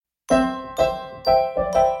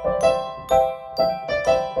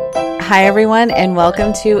Hi, everyone, and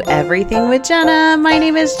welcome to Everything with Jenna. My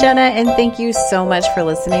name is Jenna, and thank you so much for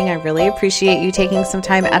listening. I really appreciate you taking some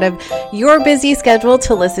time out of your busy schedule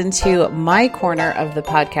to listen to my corner of the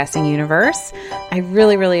podcasting universe. I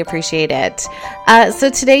really, really appreciate it. So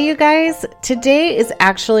today, you guys, today is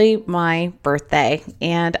actually my birthday,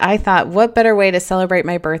 and I thought, what better way to celebrate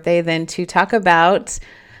my birthday than to talk about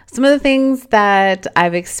some of the things that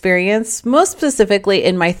I've experienced, most specifically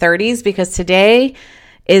in my 30s, because today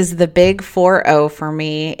is the big 4-0 for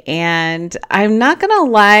me. And I'm not going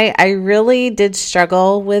to lie, I really did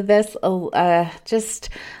struggle with this just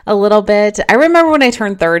a little bit. I remember when I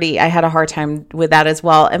turned 30, I had a hard time with that as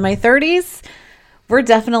well. And my 30s were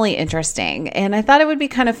definitely interesting. And I thought it would be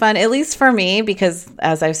kind of fun, at least for me, because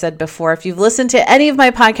as I've said before, if you've listened to any of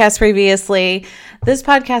my podcasts previously, this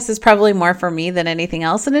podcast is probably more for me than anything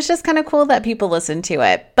else. And it's just kind of cool that people listen to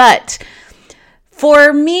it. But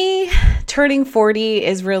for me, turning 40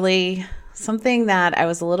 is really something that I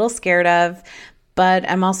was a little scared of, but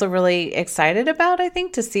I'm also really excited about, I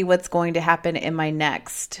think, to see what's going to happen in my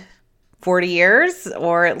next 40 years,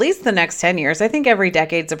 or at least the next 10 years. I think every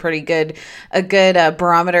decade's a good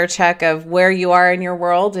barometer check of where you are in your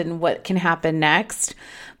world and what can happen next.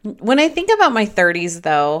 When I think about my 30s,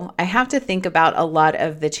 though, I have to think about a lot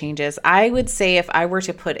of the changes. I would say if I were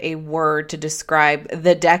to put a word to describe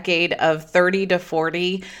the decade of 30 to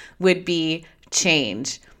 40 would be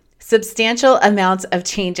change. Substantial amounts of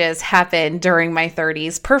changes happened during my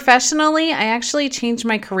 30s. Professionally, I actually changed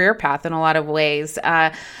my career path in a lot of ways.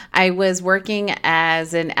 I was working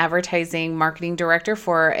as an advertising marketing director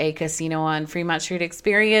for a casino on Fremont Street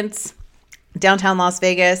Experience, downtown Las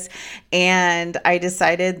Vegas, and I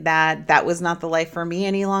decided that that was not the life for me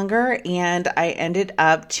any longer, and I ended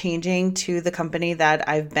up changing to the company that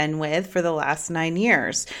I've been with for the last 9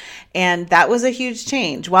 years, and that was a huge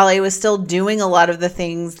change. While I was still doing a lot of the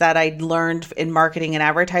things that I'd learned in marketing and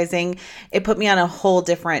advertising, it put me on a whole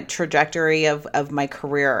different trajectory of my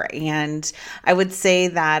career, and I would say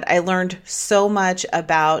that I learned so much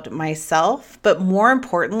about myself, but more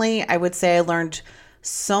importantly, I would say I learned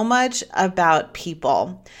so much about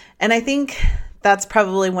people. And I think that's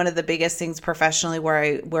probably one of the biggest things professionally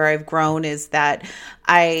where I've grown is that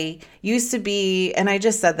I used to be, and I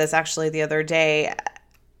just said this actually the other day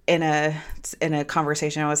in a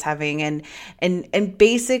conversation I was having, and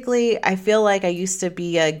basically I feel like I used to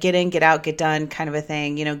be a get in, get out, get done kind of a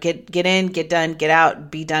thing, get in, get done, get out,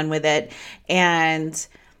 be done with it. And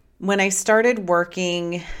when I started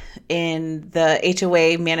working in the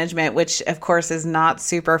HOA management, which of course is not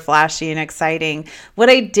super flashy and exciting, what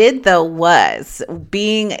I did though was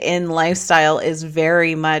being in lifestyle is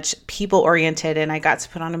very much people oriented, and I got to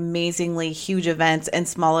put on amazingly huge events and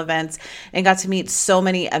small events and got to meet so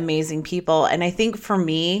many amazing people. And I think for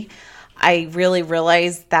me, I really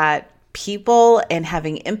realized that people and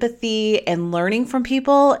having empathy and learning from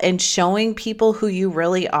people and showing people who you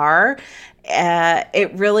really are,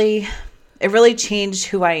 it really changed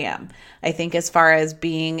who I am. I think as far as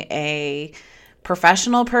being a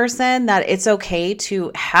professional person, that it's okay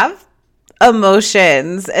to have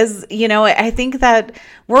emotions. As you know, I think that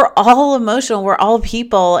we're all emotional, we're all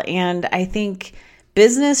people, and I think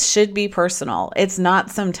business should be personal. It's not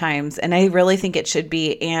sometimes, and I really think it should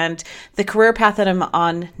be. And the career path that I'm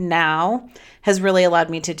on now has really allowed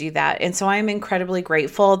me to do that. And so I'm incredibly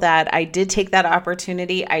grateful that I did take that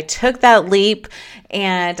opportunity. I took that leap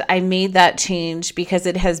and I made that change because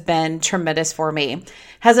it has been tremendous for me.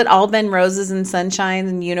 Has it all been roses and sunshine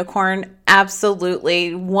and unicorn?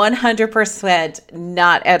 Absolutely. 100%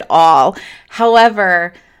 not at all.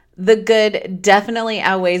 However, the good definitely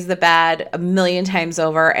outweighs the bad a million times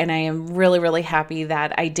over. And I am really, really happy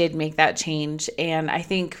that I did make that change. And I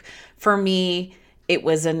think for me, it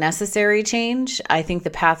was a necessary change. I think the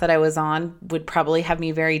path that I was on would probably have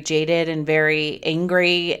me very jaded and very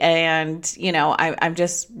angry. And, I'm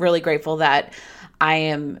just really grateful that I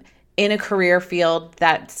am in a career field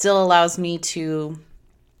that still allows me to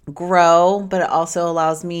grow, but it also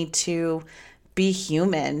allows me to be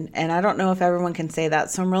human. And I don't know if everyone can say that.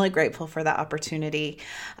 So I'm really grateful for that opportunity.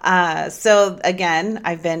 So again,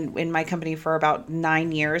 I've been in my company for about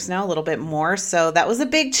 9 years now, a little bit more. So that was a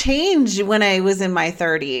big change when I was in my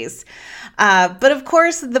 30s. But of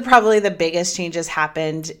course, probably the biggest changes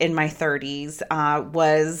happened in my 30s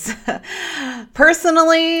was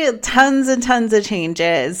personally tons and tons of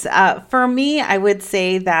changes. For me, I would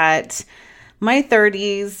say that my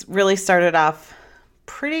 30s really started off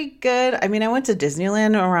pretty good. I mean, I went to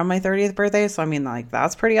Disneyland around my 30th birthday, so I mean,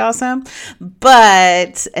 that's pretty awesome.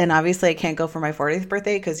 And obviously I can't go for my 40th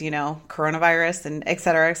birthday because, coronavirus and et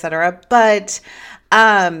cetera, et cetera. But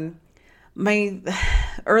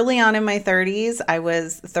early on in my 30s, I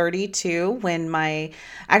was 32 I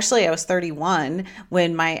was 31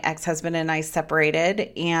 when my ex-husband and I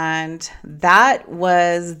separated. And that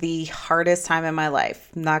was the hardest time in my life.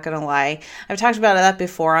 I'm not going to lie. I've talked about that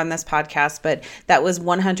before on this podcast, but that was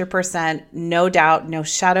 100%, no doubt, no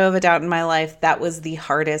shadow of a doubt in my life. That was the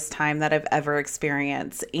hardest time that I've ever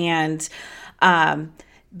experienced. And,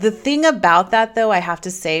 the thing about that, though, I have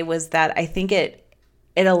to say, was that I think it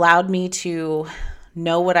allowed me to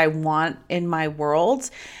know what I want in my world.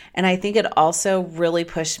 And I think it also really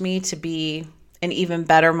pushed me to be an even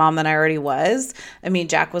better mom than I already was. I mean,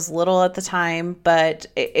 Jack was little at the time, but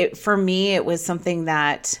for me, it was something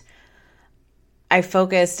that I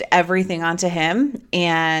focused everything onto him.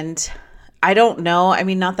 And I don't know, I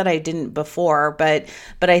mean, not that I didn't before, but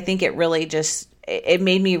I think it really just, it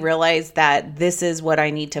made me realize that this is what I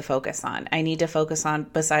need to focus on. I need to focus on,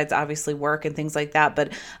 besides obviously work and things like that,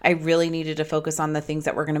 but I really needed to focus on the things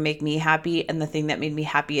that were going to make me happy. And the thing that made me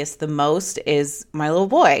happiest the most is my little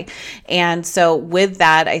boy. And so with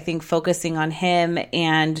that, I think focusing on him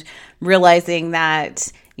and realizing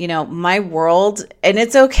that, you know, my world, and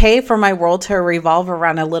it's okay for my world to revolve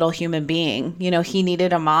around a little human being. You know, he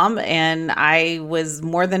needed a mom, and I was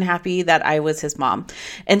more than happy that I was his mom,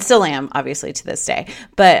 and still am, obviously, to this day.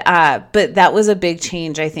 But that was a big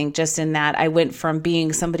change, I think, just in that I went from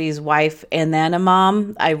being somebody's wife and then a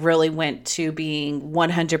mom. I really went to being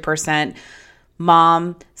 100%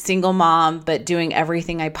 mom, single mom, but doing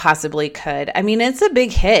everything I possibly could. I mean, it's a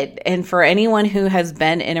big hit. And for anyone who has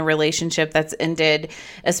been in a relationship that's ended,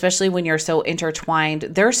 especially when you're so intertwined,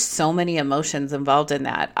 there's so many emotions involved in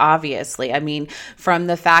that, obviously. I mean, from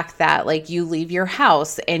the fact that like you leave your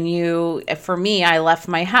house and for me, I left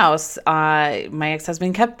my house. My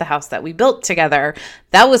ex-husband kept the house that we built together.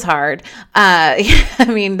 That was hard. I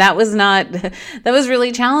mean, that was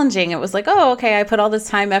really challenging. It was like, oh, okay, I put all this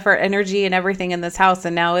time, effort, energy, and everything in this house,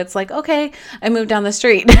 and now it's like, okay, I moved down the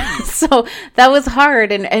street. So that was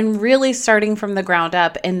hard and really starting from the ground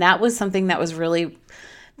up. And that was something that was really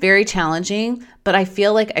very challenging, but I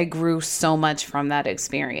feel like I grew so much from that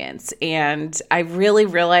experience. And I really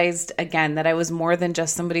realized again that I was more than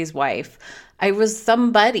just somebody's wife. I was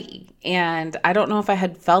somebody, and I don't know if I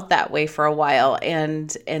had felt that way for a while.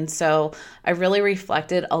 And so I really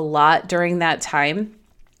reflected a lot during that time.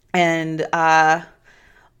 And,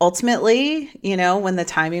 ultimately, you know, when the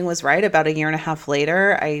timing was right, about a year and a half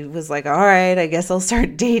later, I was like, all right, I guess I'll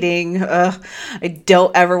start dating. I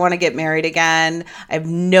don't ever want to get married again. I have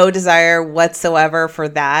no desire whatsoever for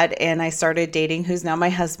that. And I started dating who's now my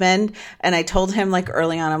husband. And I told him like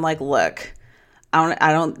early on, I'm like, look,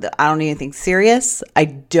 I don't need anything serious. I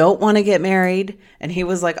don't want to get married. And he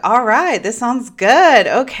was like, all right, this sounds good.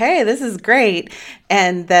 Okay, this is great.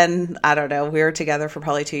 And then, I don't know, we were together for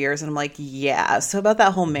probably 2 years. And I'm like, yeah, so about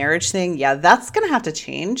that whole marriage thing, yeah, that's going to have to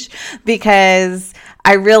change, because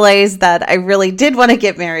I realized that I really did want to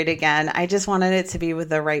get married again. I just wanted it to be with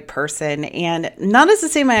the right person. And not as to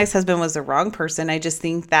say my ex-husband was the wrong person. I just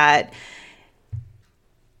think that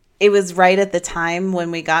it was right at the time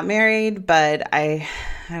when we got married, but I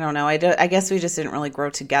don't know. I guess we just didn't really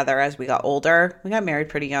grow together as we got older. We got married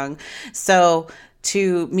pretty young. So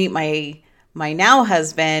to meet my now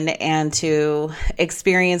husband and to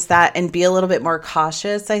experience that and be a little bit more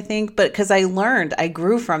cautious, I think, but because I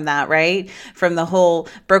grew from that, right? From the whole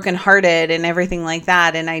brokenhearted and everything like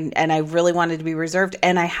that. And I really wanted to be reserved,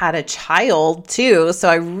 and I had a child too. So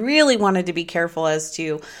I really wanted to be careful as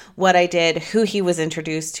to what I did, who he was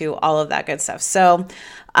introduced to, all of that good stuff. So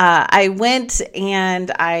I went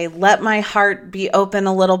and I let my heart be open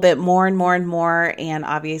a little bit more and more and more. And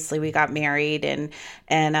obviously we got married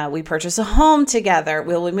and we purchased a home together.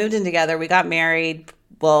 Well, we moved in together. We got married.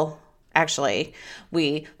 Well, actually,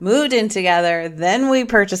 we moved in together. Then we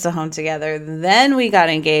purchased a home together. Then we got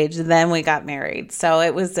engaged. Then we got married. So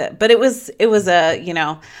it was you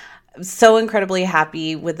know, so incredibly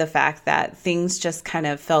happy with the fact that things just kind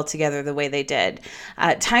of fell together the way they did.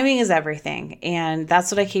 Timing is everything. And that's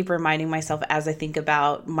what I keep reminding myself as I think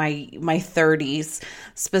about my 30s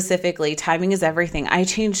specifically. Timing is everything. I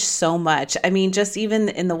changed so much. I mean, just even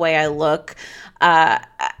in the way I look, I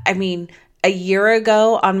mean, a year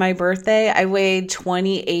ago on my birthday, I weighed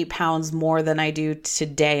 28 pounds more than I do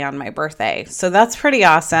today on my birthday. So that's pretty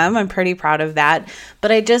awesome. I'm pretty proud of that.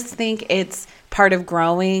 But I just think it's part of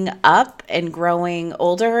growing up and growing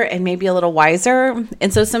older and maybe a little wiser.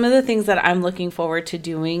 And so some of the things that I'm looking forward to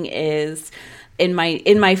doing is in my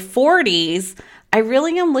 40s, I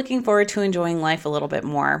really am looking forward to enjoying life a little bit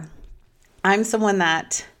more. I'm someone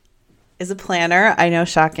that is a planner. I know,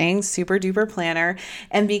 shocking, super duper planner.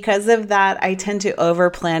 And because of that, I tend to over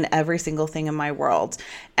plan every single thing in my world.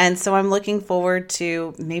 And so I'm looking forward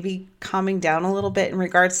to maybe calming down a little bit in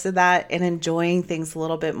regards to that and enjoying things a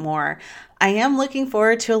little bit more. I am looking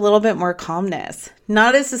forward to a little bit more calmness.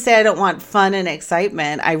 Not as to say I don't want fun and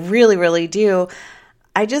excitement. I really, really do.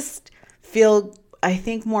 I just feel, I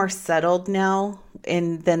think, more settled now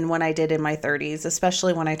than when I did in my 30s,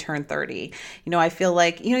 especially when I turned 30. I feel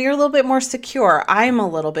like, you're a little bit more secure. I'm a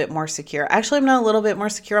little bit more secure. Actually, I'm not a little bit more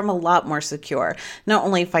secure. I'm a lot more secure, not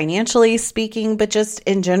only financially speaking, but just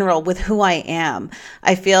in general with who I am.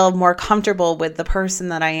 I feel more comfortable with the person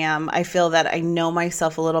that I am. I feel that I know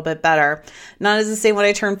myself a little bit better. Not as to say when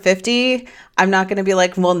I turn 50, I'm not going to be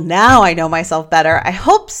like, well, now I know myself better. I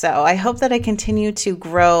hope so. I hope that I continue to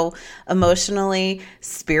grow emotionally,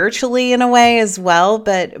 spiritually in a way as well.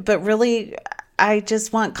 But really, I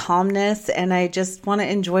just want calmness and I just want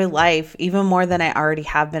to enjoy life even more than I already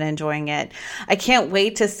have been enjoying it. I can't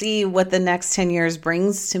wait to see what the next 10 years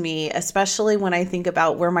brings to me, especially when I think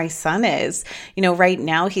about where my son is. Right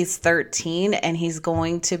now he's 13 and he's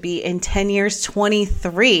going to be in 10 years,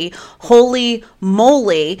 23. Holy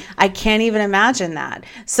moly. I can't even imagine that.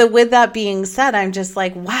 So with that being said, I'm just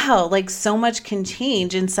like, wow, like so much can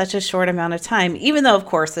change in such a short amount of time, even though of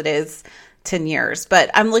course it is 10 years, but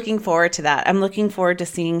I'm looking forward to that. I'm looking forward to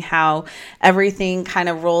seeing how everything kind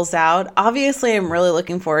of rolls out. Obviously, I'm really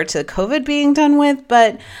looking forward to COVID being done with,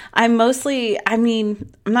 but I'm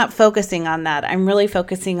not focusing on that. I'm really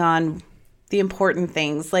focusing on the important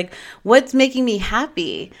things, like what's making me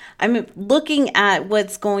happy. I'm looking at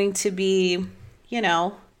what's going to be,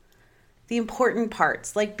 the important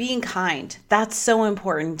parts, like being kind. That's so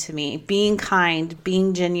important to me. Being kind,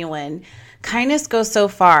 being genuine. Kindness goes so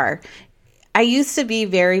far. I used to be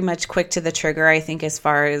very much quick to the trigger, I think, as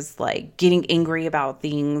far as like getting angry about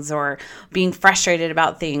things or being frustrated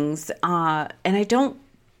about things. And I don't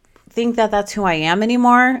think that that's who I am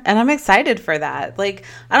anymore. And I'm excited for that. Like,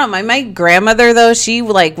 I don't know, my grandmother though, she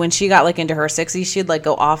like, when she got like into her 60s, she'd like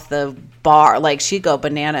go off the bar, like she'd go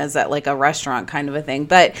bananas at like a restaurant kind of a thing.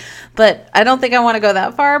 But I don't think I want to go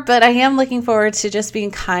that far, but I am looking forward to just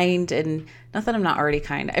being kind, and not that I'm not already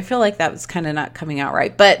kind. I feel like that was kind of not coming out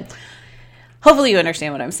right, but hopefully you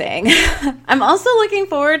understand what I'm saying. I'm also looking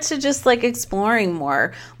forward to just like exploring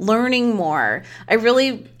more, learning more.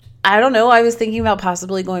 I don't know. I was thinking about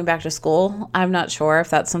possibly going back to school. I'm not sure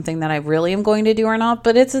if that's something that I really am going to do or not,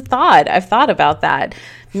 but it's a thought. I've thought about that.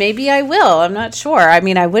 Maybe I will. I'm not sure. I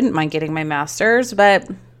mean, I wouldn't mind getting my master's, but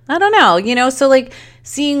I don't know, so like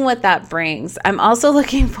seeing what that brings. I'm also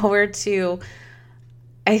looking forward to,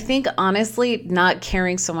 I think, honestly, not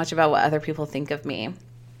caring so much about what other people think of me.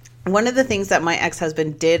 One of the things that my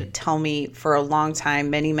ex-husband did tell me for a long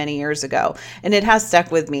time, many, many years ago, and it has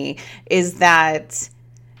stuck with me, is that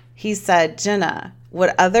he said, Jenna,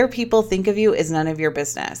 what other people think of you is none of your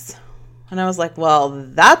business. And I was like, well,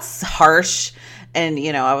 that's harsh. And,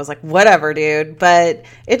 I was like, whatever, dude. But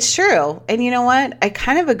it's true. And you know what? I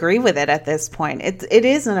kind of agree with it at this point. It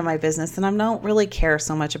is none of my business. And I don't really care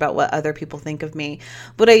so much about what other people think of me.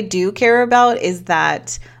 What I do care about is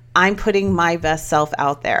that I'm putting my best self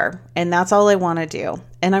out there, and that's all I want to do.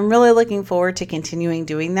 And I'm really looking forward to continuing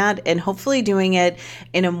doing that and hopefully doing it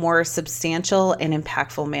in a more substantial and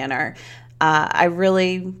impactful manner. I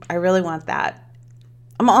really want that.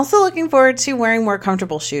 I'm also looking forward to wearing more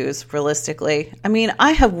comfortable shoes, realistically. I mean,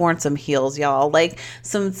 I have worn some heels, y'all, like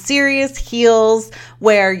some serious heels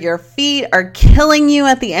where your feet are killing you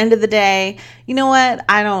at the end of the day. You know what?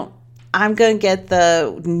 I'm going to get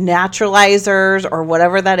the naturalizers or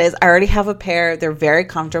whatever that is. I already have a pair. They're very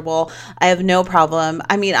comfortable. I have no problem.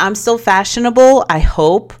 I mean, I'm still fashionable, I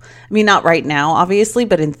hope. I mean, not right now, obviously,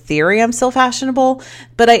 but in theory, I'm still fashionable.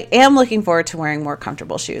 But I am looking forward to wearing more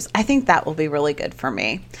comfortable shoes. I think that will be really good for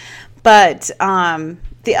me. But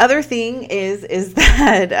the other thing is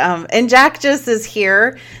that, and Jack just is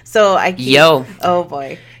here. So I keep, Yo. Oh,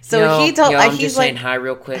 boy. So he told, I'm he's just like, saying hi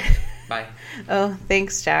real quick. Bye. Oh,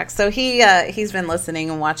 thanks, Jack. So he's been listening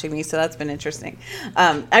and watching me, so that's been interesting.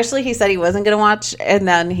 Actually, he said he wasn't going to watch, and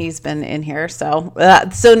then he's been in here. So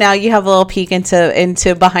now you have a little peek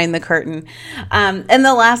into behind the curtain. And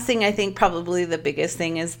the last thing, I think probably the biggest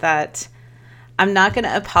thing, is that I'm not going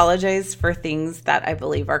to apologize for things that I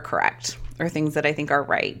believe are correct or things that I think are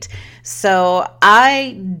right. So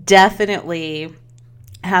I definitely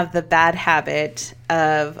have the bad habit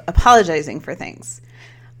of apologizing for things.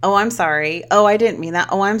 Oh, I'm sorry. Oh, I didn't mean that.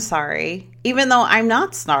 Oh, I'm sorry. Even though I'm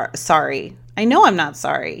not sorry. I know I'm not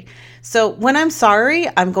sorry. So when I'm sorry,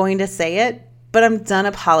 I'm going to say it, but I'm done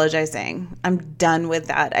apologizing. I'm done with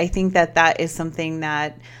that. I think that is something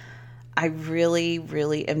that I really,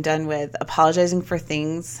 really am done with apologizing for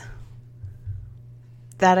things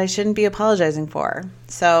that I shouldn't be apologizing for.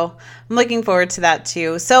 So I'm looking forward to that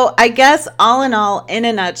too. So I guess all in all, in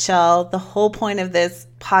a nutshell, the whole point of this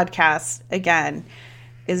podcast, again,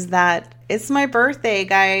 is that it's my birthday,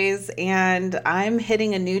 guys, and I'm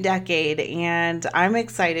hitting a new decade, and I'm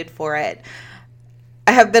excited for it.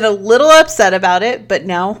 I have been a little upset about it, but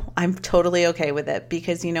now I'm totally okay with it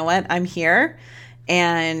because you know what? I'm here,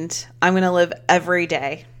 and I'm going to live every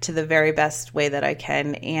day to the very best way that I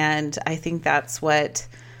can. And I think that's what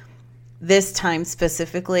this time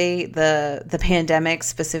specifically, the pandemic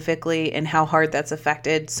specifically, and how hard that's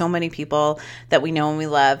affected so many people that we know and we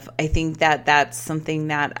love. I think that that's something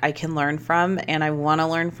that I can learn from and I want to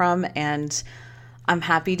learn from. And I'm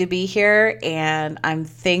happy to be here, and I'm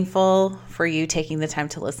thankful for you taking the time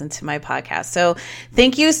to listen to my podcast. So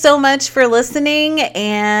thank you so much for listening,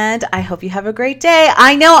 and I hope you have a great day.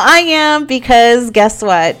 I know I am, because guess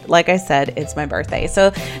what? Like I said, it's my birthday.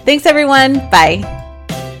 So thanks, everyone. Bye.